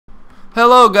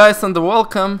Hello guys and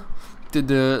welcome to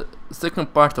the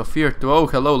second part of F.E.A.R 2. Oh,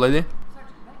 hello lady.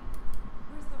 Sergeant Beck,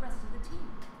 where's the rest of the team?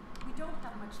 We don't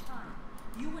have much time.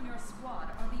 You and your squad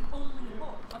are the only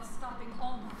hope of stopping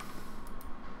Alma.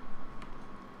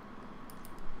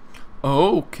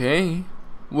 Okay,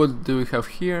 what do we have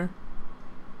here?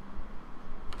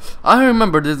 I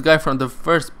remember this guy from the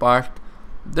first part.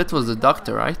 That was the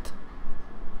doctor, right?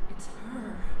 It's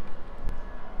her.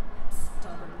 That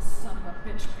stubborn son of a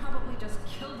bitch probably just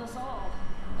killed us all.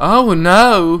 Oh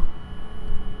no!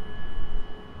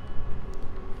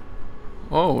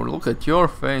 Oh, look at your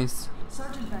face.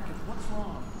 Sergeant Beckett, what's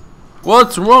wrong?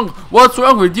 What's wrong? What's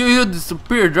wrong with you? You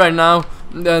disappeared right now.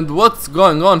 And what's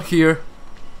going on here?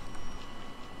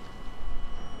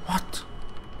 What?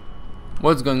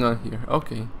 What's going on here?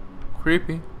 Okay.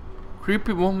 Creepy.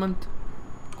 Creepy moment.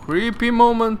 Creepy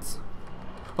moments.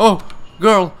 Oh,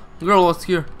 girl. Girl was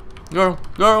here. Girl.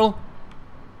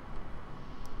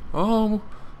 Oh,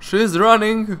 she's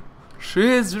running.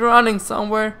 She's running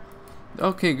somewhere.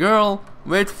 Okay, girl.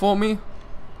 Wait for me.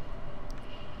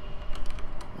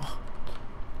 Oh,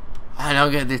 I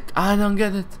don't get it. I don't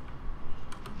get it.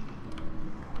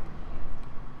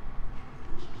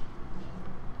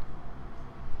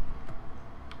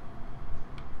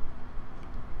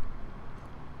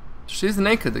 She's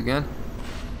naked again.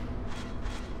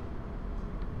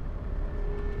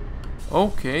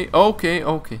 Okay.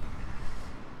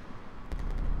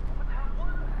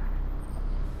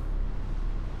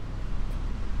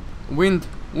 Wind.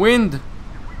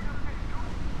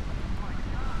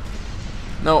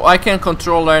 No, I can't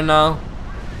control her now.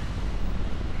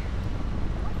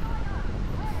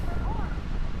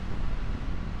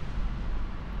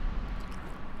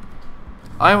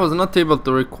 I was not able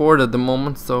to record at the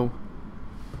moment, so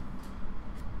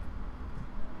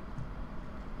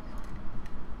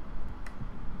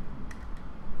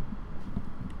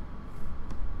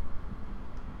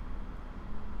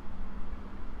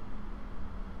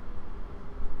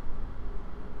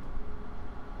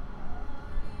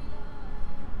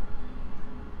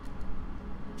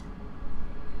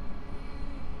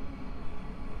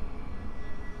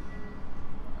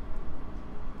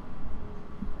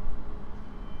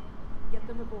Get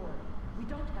them aboard. We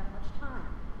don't have much time.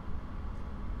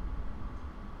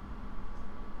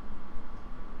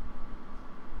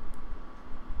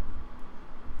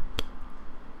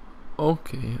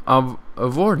 okay.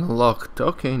 Avoid unlocked.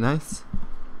 Okay, nice.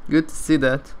 Good to see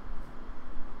that.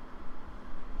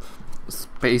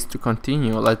 Space to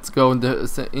continue. Let's go.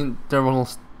 The interval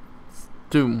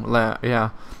 2. Yeah,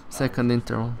 second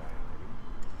interval.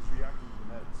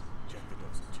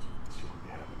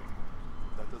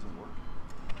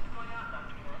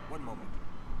 One moment.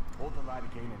 Hold the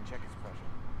lidocaine and check its pressure.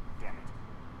 Damn it.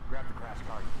 Grab the crash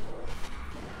card.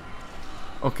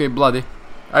 Okay, bloody.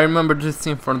 I remember this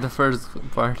scene from the first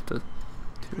part too.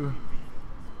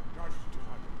 Charge to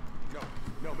 200.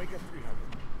 No, make it 300.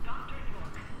 Dr.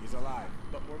 York. He's alive,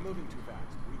 but we're moving too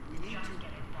fast. We need to...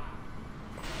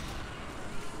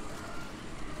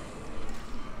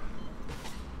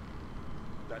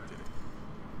 That did it.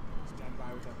 Stand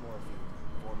by with that morphine.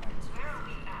 4 nights. Where are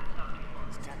we at, Dr. York?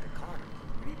 It's tachycardia.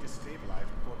 We need to stabilize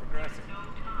before progressing. No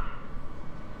time.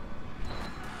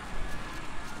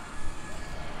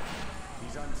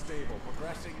 He's unstable.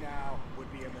 Progressing now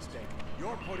would be a mistake.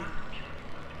 You're putting...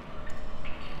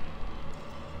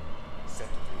 Set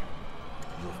to 300.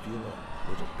 You'll feel a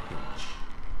little pinch.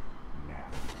 Now.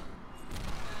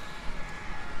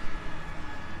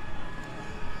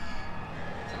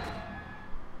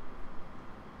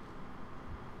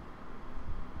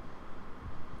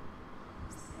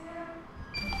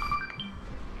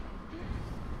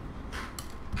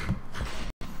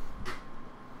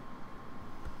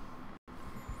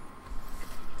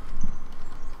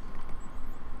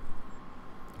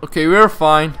 Okay, we're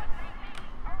fine.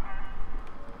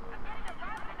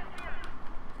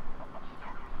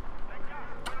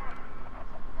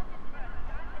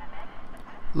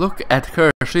 Look at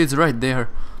her, she's right there.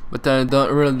 But I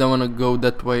really don't wanna go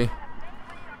that way.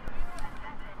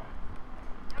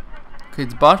 Okay,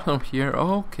 it's bottom here.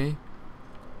 Oh, okay.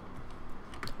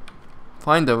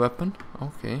 Find a weapon.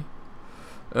 Okay.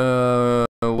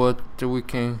 What we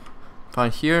can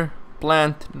find here?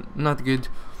 Plant, not good.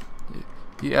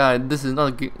 Yeah, this is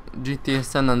not GTA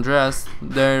San Andreas.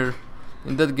 There,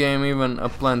 in that game, even a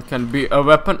plant can be a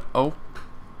weapon. Oh,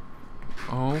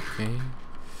 okay.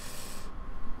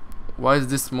 Why is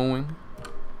this moving?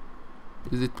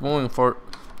 Is it moving for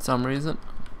some reason?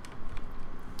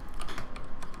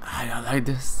 I don't like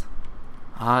this.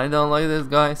 I don't like this,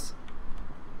 guys.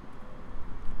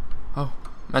 Oh,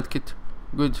 medkit.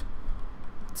 Good.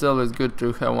 It's always good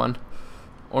to have one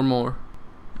or more.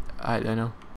 I don't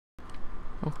know.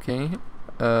 Okay.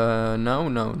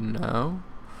 No.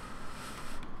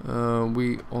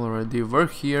 We already were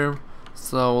here,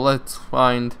 so let's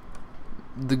find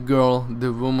the girl,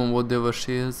 the woman, whatever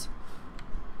she is.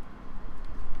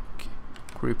 Okay.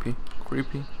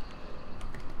 Creepy.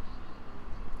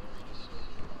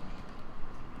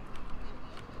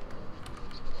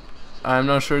 I'm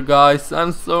not sure, guys.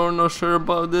 I'm so not sure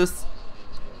about this.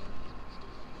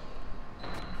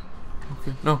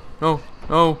 Okay, no,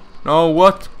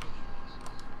 what?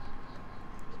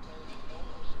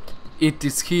 It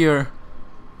is here.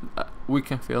 We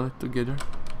can feel it together.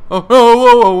 Oh,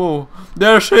 whoa.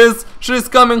 There she is. She's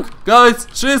coming, guys.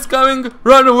 She's coming.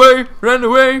 Run away.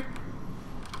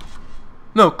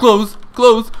 No, close.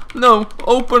 No,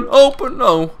 open.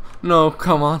 No,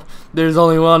 come on. There's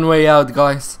only one way out,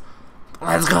 guys.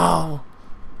 Let's go.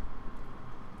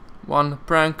 One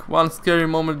prank, one scary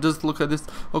moment. Just look at this.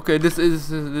 Okay, this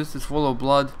is full of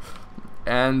blood,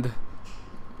 and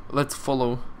let's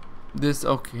follow this.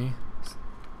 Okay.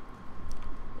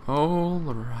 All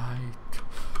right.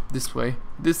 This way.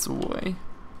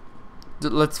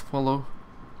 Let's follow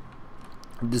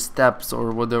the steps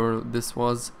or whatever this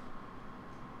was.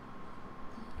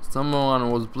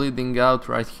 Someone was bleeding out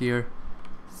right here,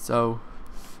 so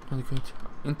not good.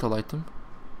 Intel item.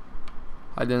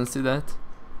 I didn't see that.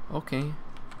 Okay.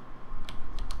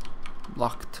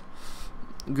 Locked.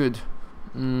 Good.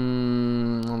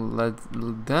 Let's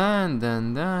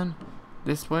then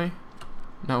this way.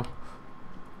 No.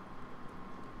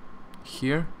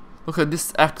 Here. Look at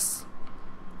this X.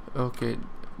 Okay,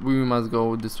 we must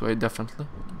go this way definitely.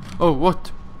 Oh,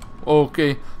 what?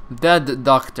 Okay, that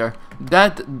doctor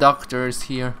is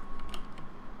here.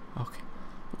 Okay,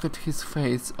 look at his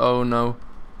face. Oh no,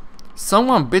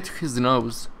 someone bit his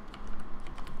nose.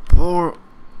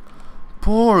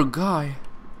 Poor guy.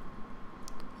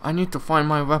 I need to find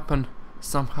my weapon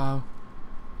somehow.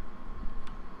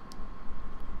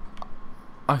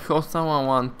 I hope someone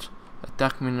won't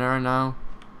attack me right now.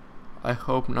 I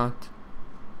hope not.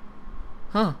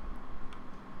 Huh.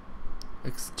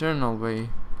 External way.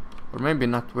 Or maybe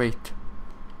not, wait.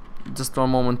 Just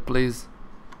one moment, please.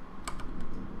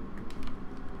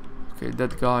 Okay,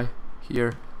 that guy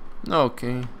here.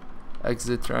 Okay.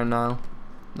 Exit right now.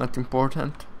 Not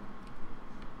important.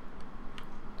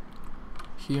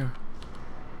 Here.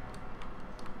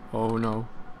 Oh no.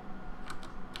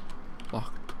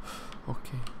 Locked.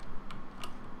 Okay.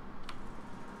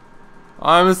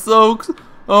 I'm soaked.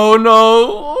 Oh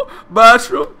no.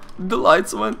 Bathroom. The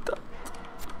lights went out.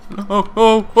 No.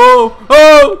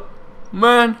 Oh.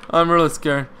 Man, I'm really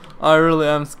scared. I really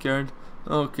am scared.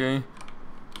 Okay.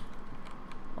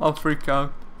 I'll freak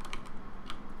out.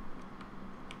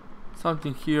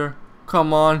 Something here.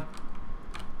 Come on.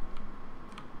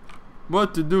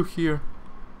 What to do here?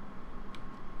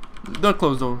 Don't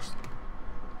close doors.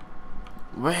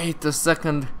 Wait a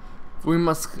second.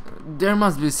 There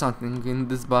must be something in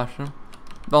this bathroom.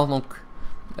 Don't look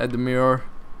at the mirror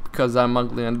because I'm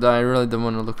ugly and I really don't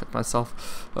want to look at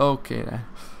myself. Okay then.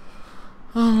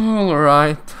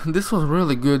 Alright. This was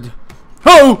really good.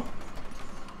 Oh!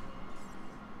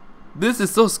 This is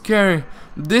so scary.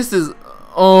 This is...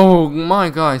 Oh my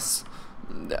guys.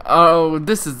 Oh,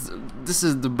 this is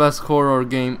the best horror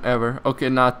game ever. Okay,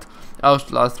 not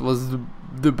Outlast was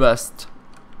the best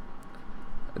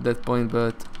at that point,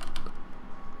 but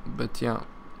yeah,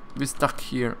 we stuck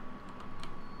here,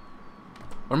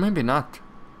 or maybe not.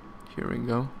 Here we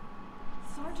go.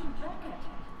 Sergeant Beckett,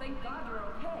 thank God you're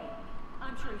okay.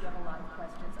 I'm sure you have a lot of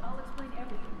questions. I'll explain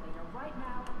everything later. Right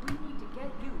now, we need to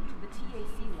get you to the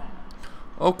TAC lab.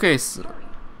 Okay, so Hurry,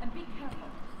 and be careful.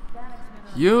 That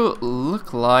X-Men are you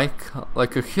look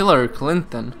like a Hillary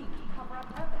Clinton. free to cover up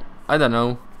evidence. I don't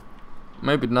know,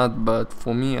 maybe not, but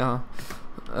for me,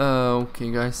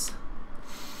 okay, guys.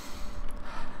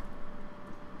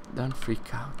 Don't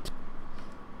freak out.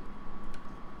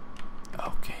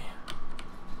 Okay.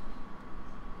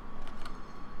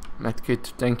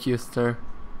 Medkit, thank you, sir,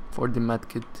 for the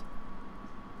medkit.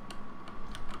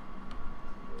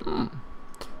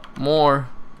 More.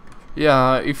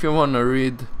 Yeah, if you wanna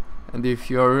read, and if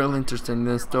you're really interested in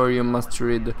the story, you must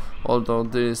read all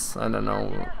of this, I don't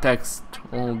know, text,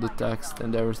 all the text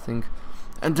and everything.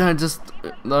 And I just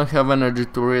don't have energy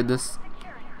to read this.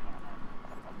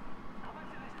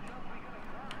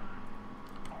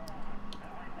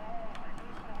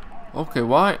 Okay,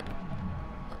 why?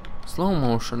 Slow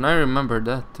motion, I remember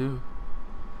that too.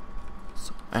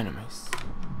 So, enemies.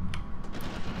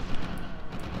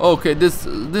 Okay, this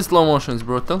slow motion is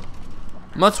brutal.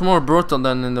 Much more brutal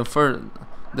than in the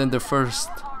first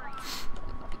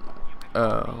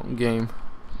game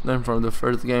than from the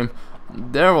first game.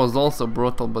 There was also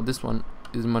brutal, but this one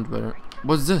is much better.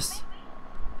 What's this?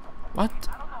 What?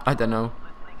 I don't know.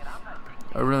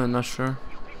 I'm really not sure.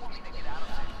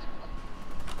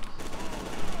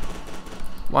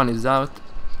 One is out.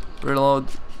 Reload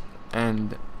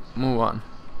and move on.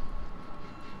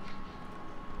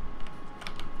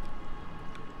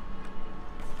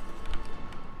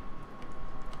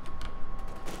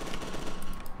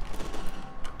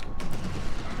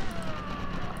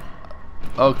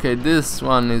 Okay, this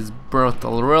one is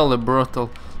brutal, really brutal,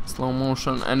 slow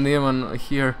motion, and even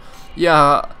here,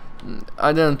 yeah,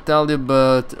 I didn't tell you,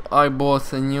 but I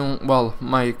bought a new, well,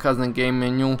 my cousin gave me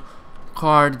a new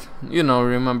card, you know,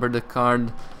 remember the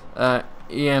card,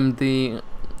 EMD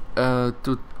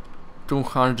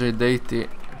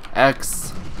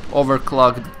 280X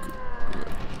overclocked,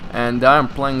 and I'm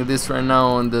playing this right now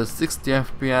on the 60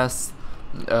 FPS,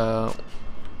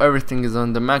 everything is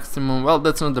on the maximum. Well,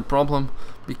 that's not the problem,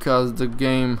 because the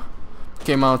game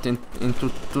came out in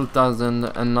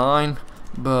 2009,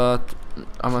 but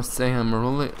I must say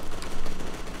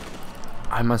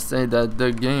that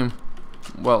the game,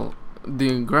 well,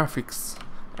 the graphics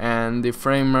and the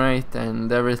frame rate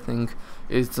and everything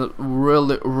is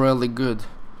really good.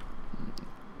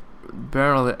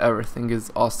 Barely everything is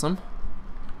awesome.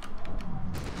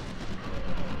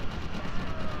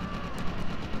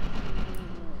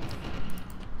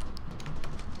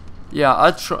 Yeah,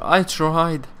 I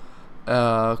tried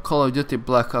Call of Duty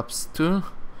Black Ops 2,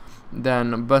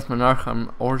 then Batman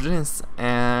Arkham Origins,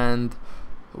 and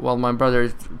well, my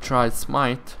brother tried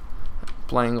Smite,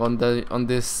 playing on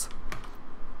this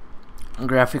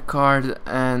graphic card,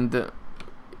 and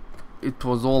it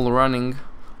was all running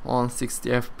on 60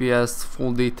 FPS,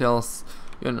 full details,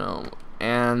 you know.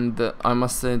 And I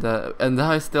must say that, and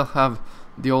I still have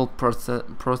the old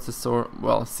processor,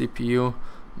 well, CPU.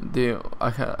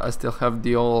 I still have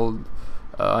the old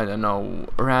I don't know,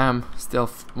 RAM, still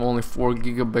only 4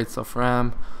 gigabytes of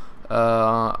RAM.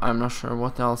 I'm not sure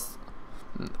what else.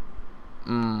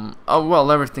 Oh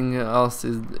well, everything else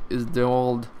is the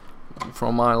old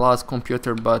from my last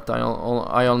computer, but I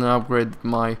only upgraded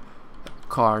my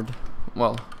card,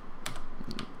 well,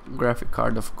 graphic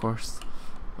card, of course.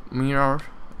 Mirror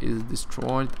is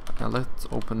destroyed, and let's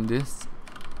open this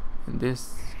and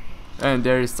this, and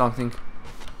there is something.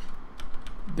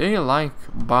 They like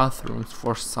bathrooms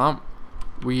for some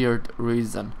weird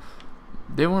reason.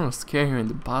 They want to scare you in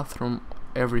the bathroom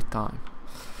every time.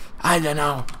 I don't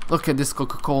know. Look at this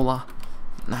Coca-Cola.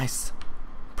 Nice.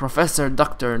 Professor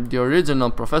Doctor, the original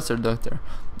Professor Doctor.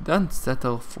 Don't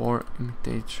settle for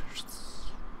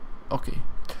imitations. Okay.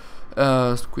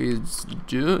 Squeeze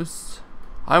juice.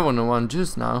 I want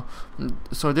juice now.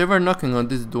 So they were knocking on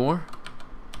this door.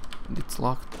 It's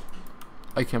locked.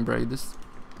 I can break this.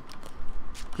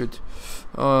 Good.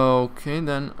 Okay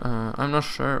then, I'm not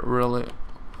sure really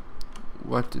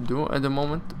what to do at the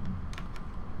moment,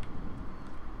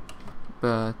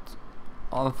 but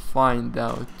I'll find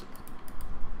out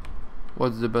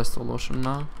what's the best solution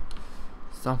now.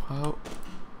 Somehow,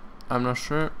 I'm not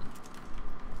sure.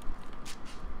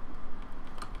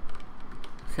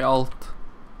 Health.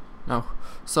 No.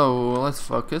 So let's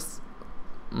focus.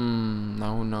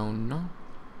 No. Not.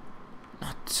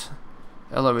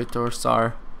 Elevators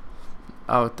are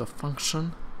out of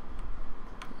function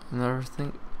and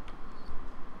everything.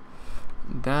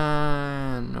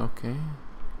 Then okay,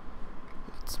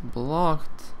 it's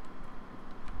blocked.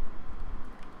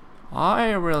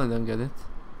 I really don't get it.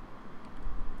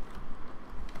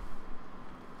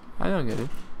 I don't get it.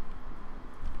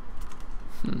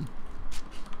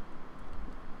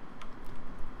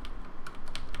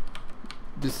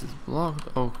 This is blocked.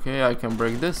 Okay, I can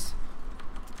break this.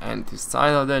 And this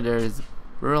side of there is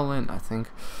really nothing.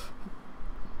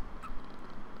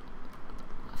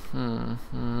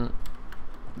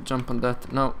 Jump on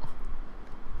that. No.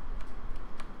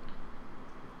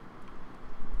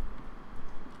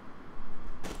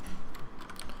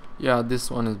 Yeah,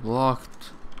 this one is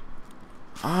blocked.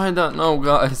 I don't know,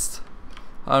 guys.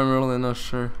 I'm really not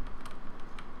sure.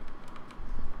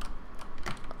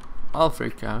 I'll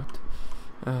freak out.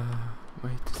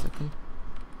 Wait a second.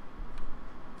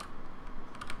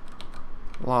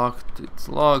 Locked, it's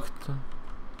locked.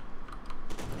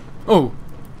 Oh,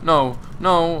 no.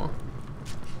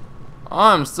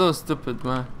 I'm so stupid,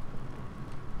 man.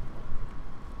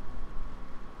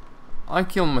 I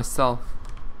killed myself.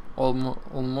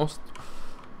 Almost.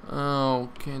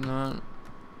 Okay, then.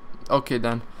 Okay,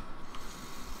 then.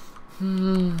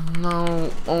 No,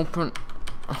 open.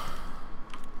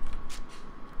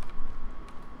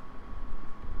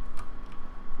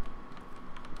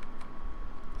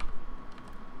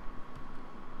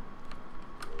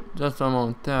 Just one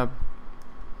more tab.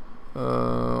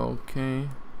 Okay.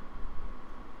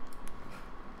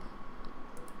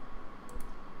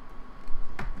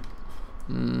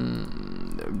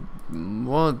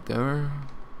 Whatever.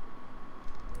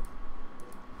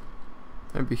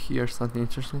 Maybe here's something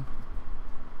interesting.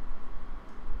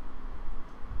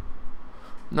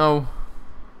 No.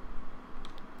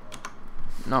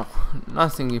 No,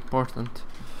 nothing important.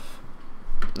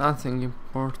 Nothing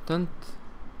important.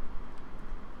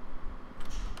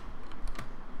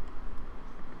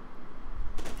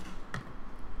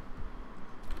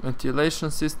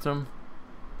 Ventilation system.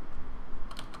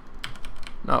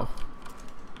 No.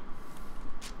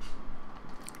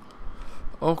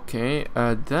 Okay,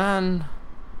 then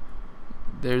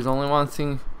there's only one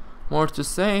thing more to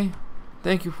say.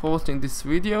 Thank you for watching this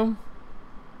video.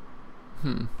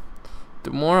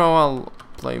 Tomorrow I'll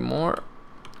play more.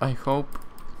 I hope.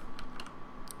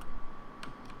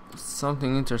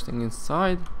 Something interesting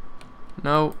inside.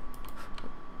 No.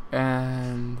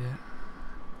 And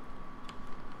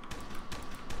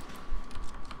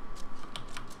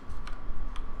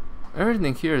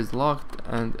everything here is locked,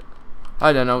 and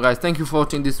I don't know, guys. Thank you for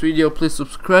watching this video. Please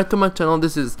subscribe to my channel.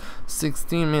 This is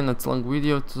 16 minutes long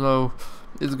video, so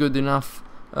it's good enough.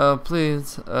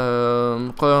 Please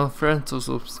call your friends to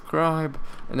subscribe,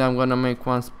 and I'm gonna make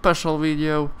one special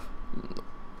video,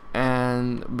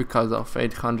 and because of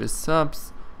 800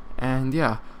 subs. And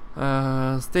yeah,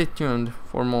 stay tuned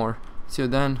for more. See you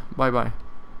then. Bye bye.